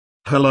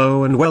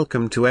Hello and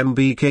welcome to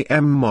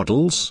MBKM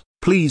Models.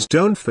 Please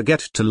don't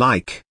forget to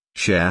like,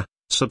 share,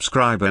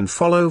 subscribe and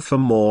follow for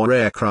more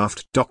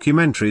aircraft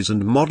documentaries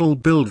and model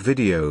build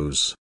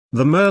videos.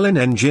 The Merlin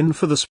engine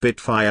for the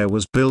Spitfire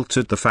was built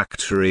at the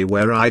factory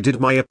where I did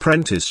my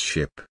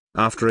apprenticeship.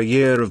 After a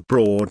year of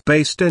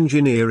broad-based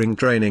engineering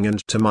training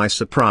and to my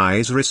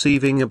surprise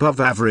receiving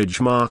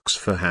above-average marks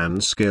for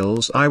hand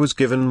skills, I was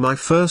given my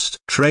first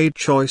trade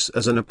choice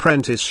as an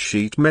apprentice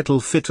sheet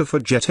metal fitter for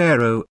jet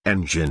aero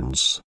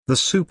engines. The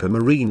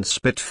Supermarine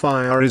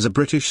Spitfire is a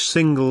British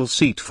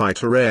single-seat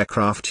fighter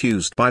aircraft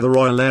used by the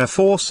Royal Air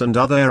Force and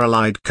other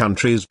allied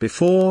countries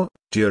before,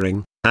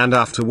 during, and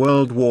after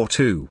World War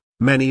II.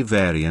 Many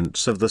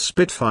variants of the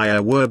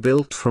Spitfire were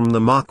built from the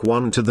Mark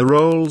I to the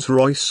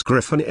Rolls-Royce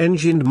Griffon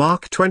engined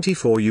Mark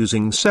 24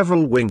 using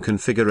several wing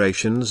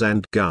configurations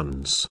and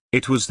guns.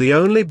 It was the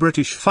only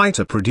British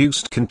fighter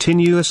produced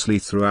continuously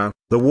throughout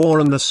the war,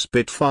 and the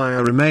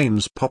Spitfire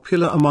remains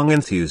popular among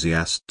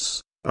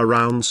enthusiasts.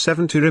 Around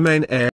 70 remain